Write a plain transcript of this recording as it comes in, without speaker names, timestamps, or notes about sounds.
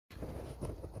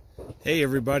Hey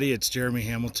everybody, it's Jeremy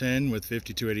Hamilton with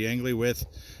 5280 Angling with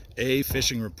a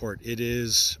fishing report. It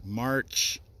is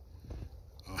March,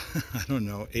 I don't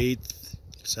know, 8th,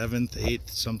 7th, 8th,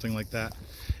 something like that.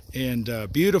 And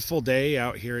beautiful day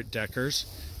out here at Deckers.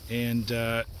 And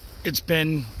it's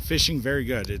been fishing very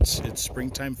good. It's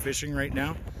springtime fishing right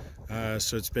now.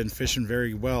 So it's been fishing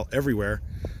very well everywhere.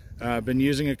 Been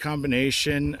using a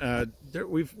combination.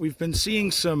 We've been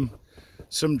seeing some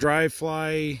dry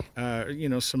fly,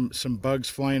 some bugs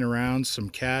flying around, some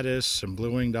caddis, some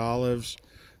blue-winged olives,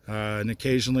 and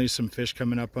occasionally some fish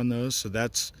coming up on those. So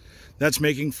that's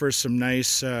making for some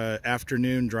nice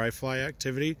afternoon dry fly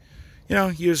activity. You know,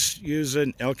 use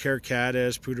an elk hair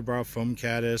caddis, Peterborough foam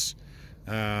caddis,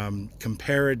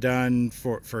 Comparadun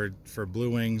for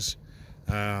blue wings,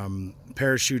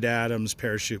 parachute Adams,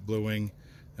 parachute blue wing.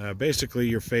 Basically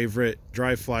your favorite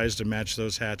dry flies to match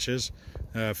those hatches.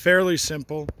 Fairly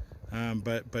simple,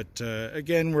 but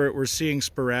again, we're seeing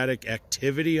sporadic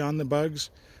activity on the bugs,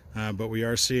 but we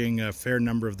are seeing a fair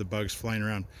number of the bugs flying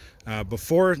around.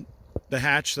 Before the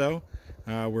hatch, though,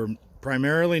 we're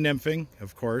primarily nymphing,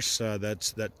 of course.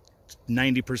 That's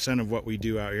 90% of what we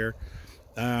do out here.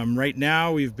 Right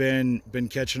now, we've been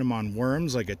catching them on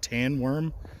worms, like a tan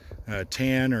worm,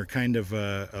 tan or kind of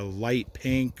a light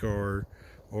pink or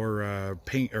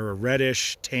pink or a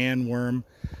reddish tan worm.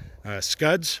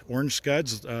 Scuds, orange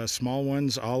scuds, small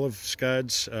ones, olive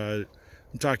scuds. I'm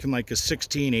talking like a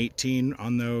 16, 18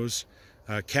 on those.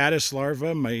 Caddis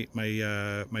larva,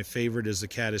 my favorite is the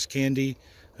caddis candy,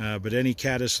 but any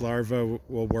caddis larva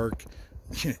will work.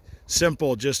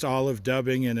 Simple, just olive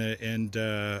dubbing and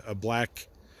a black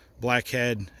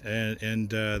head, and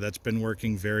that's been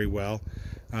working very well.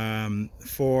 And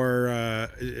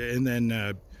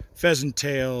then pheasant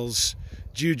tails,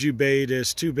 juju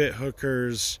baetis, two-bit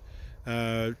hookers,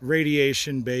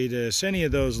 radiation baetis, any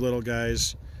of those little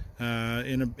guys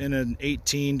in an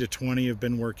 18 to 20 have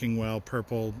been working well.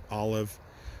 Purple, olive,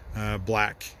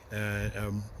 black,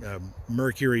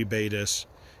 mercury baetis,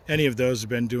 any of those have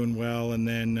been doing well. And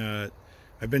then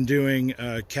I've been doing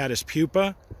caddis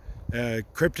pupa,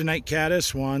 kryptonite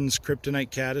caddis. Juan's kryptonite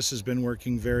caddis has been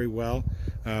working very well.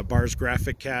 Bar's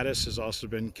graphic caddis has also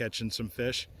been catching some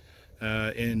fish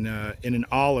in an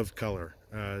olive color.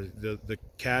 The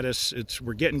caddis,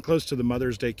 we're getting close to the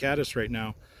Mother's Day caddis right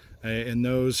now, and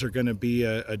those are going to be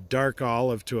a dark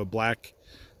olive to a black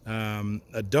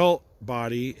adult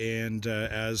body, and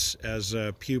as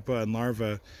pupa and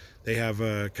larva, they have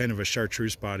a kind of a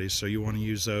chartreuse body, so you want to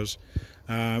use those.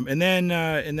 And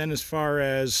then as far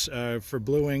as for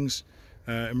blue wings,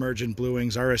 emergent blue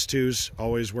wings, RS2s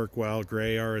always work well.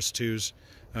 Gray RS2s,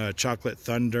 chocolate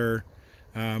thunder.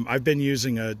 I've been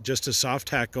using just a soft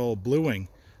tackle blue wing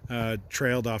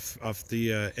trailed off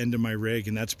the end of my rig,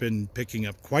 and that's been picking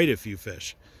up quite a few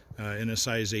fish in a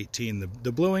size 18.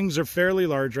 The blue wings are fairly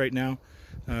large right now,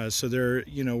 so they're,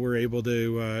 we're able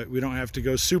to, we don't have to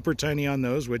go super tiny on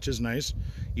those, which is nice.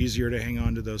 Easier to hang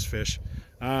on to those fish.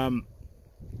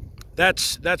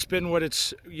 That's been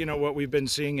what we've been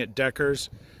seeing at Deckers.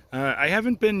 I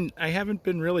haven't been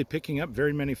really picking up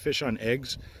very many fish on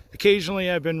eggs. Occasionally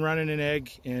I've been running an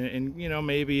egg and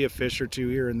maybe a fish or two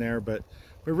here and there, but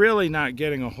we're really not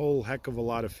getting a whole heck of a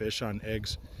lot of fish on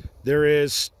eggs. There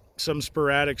is some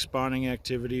sporadic spawning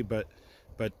activity, but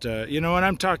and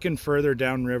I'm talking further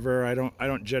downriver. I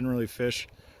don't generally fish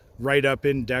right up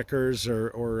in Deckers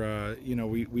or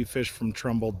we fish from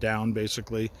Trumbull down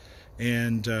basically.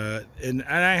 And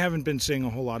I haven't been seeing a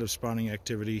whole lot of spawning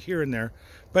activity here and there.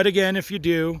 But again, if you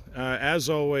do, as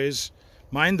always,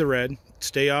 mind the red.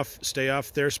 Stay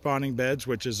off their spawning beds,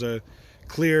 which is a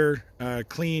clear,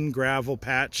 clean gravel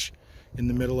patch in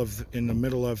the middle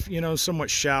of somewhat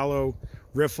shallow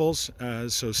riffles.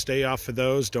 So stay off of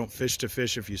those. Don't fish to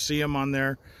fish if you see them on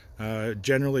there.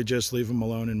 Generally, just leave them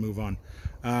alone and move on.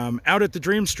 Out at the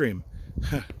Dream Stream.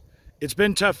 It's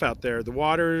been tough out there. The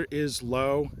water is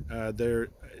low. They're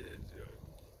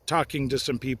talking to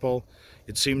some people.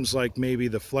 It seems like maybe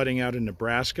the flooding out in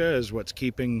Nebraska is what's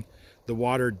keeping the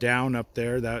water down up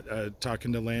there.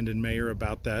 Talking to Landon Mayer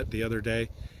about that the other day,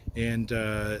 and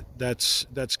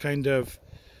that's kind of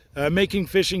making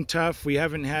fishing tough. We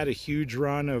haven't had a huge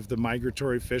run of the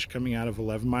migratory fish coming out of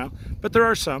 11 Mile, but there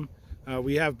are some.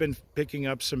 We have been picking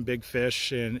up some big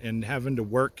fish and having to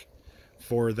work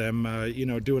for them,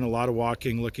 doing a lot of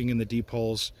walking, looking in the deep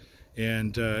holes,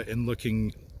 and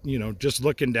looking, just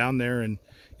looking down there and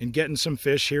getting some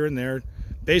fish here and there.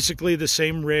 Basically the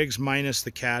same rigs minus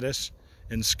the caddis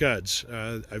and scuds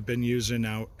I've been using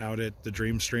out at the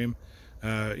Dream Stream.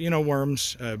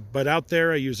 Worms, but out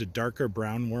there I use a darker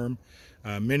brown worm.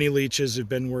 Mini leeches have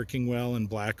been working well in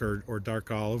black or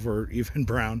dark olive or even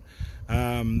brown.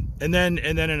 And then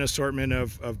an assortment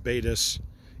of Baetis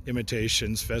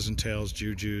imitations, pheasant tails,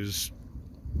 jujus,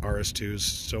 RS2s,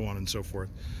 so on and so forth.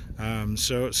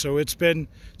 So it's been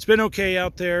okay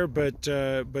out there, but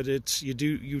it's you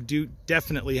do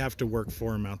definitely have to work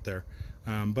for them out there.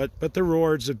 But the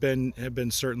rewards have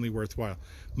been certainly worthwhile.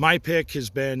 My pick has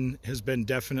been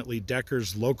definitely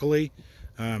Deckers locally.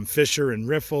 Fisher and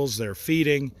riffles, they're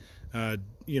feeding.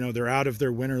 They're out of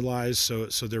their winter lies, so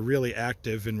they're really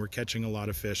active, and we're catching a lot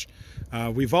of fish.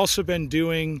 We've also been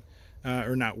doing,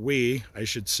 or not we, I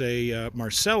should say,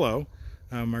 Marcelo.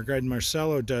 Our guide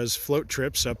Marcelo does float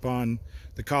trips up on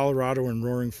the Colorado and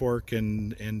Roaring Fork,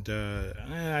 and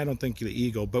I don't think the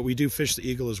Eagle, but we do fish the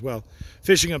Eagle as well.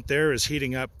 Fishing up there is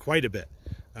heating up quite a bit.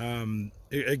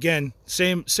 Again,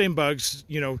 same bugs.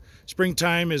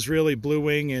 Springtime is really blue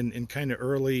wing and kind of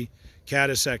early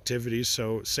caddis activities,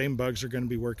 so same bugs are going to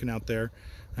be working out there.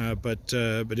 But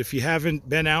if you haven't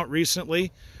been out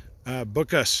recently,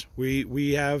 book us.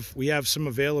 We have some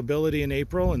availability in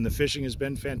April, and the fishing has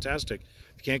been fantastic.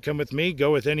 If you can't come with me,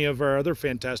 go with any of our other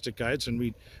fantastic guides, and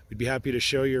we'd be happy to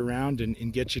show you around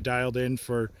and get you dialed in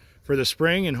for the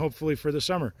spring and hopefully for the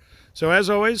summer. So as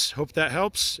always, hope that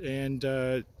helps,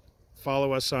 and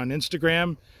follow us on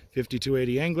Instagram,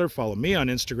 5280 Angler. Follow me on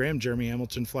Instagram, Jeremy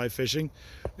Hamilton Fly Fishing,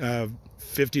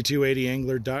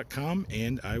 5280angler.com,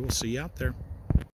 and I will see you out there.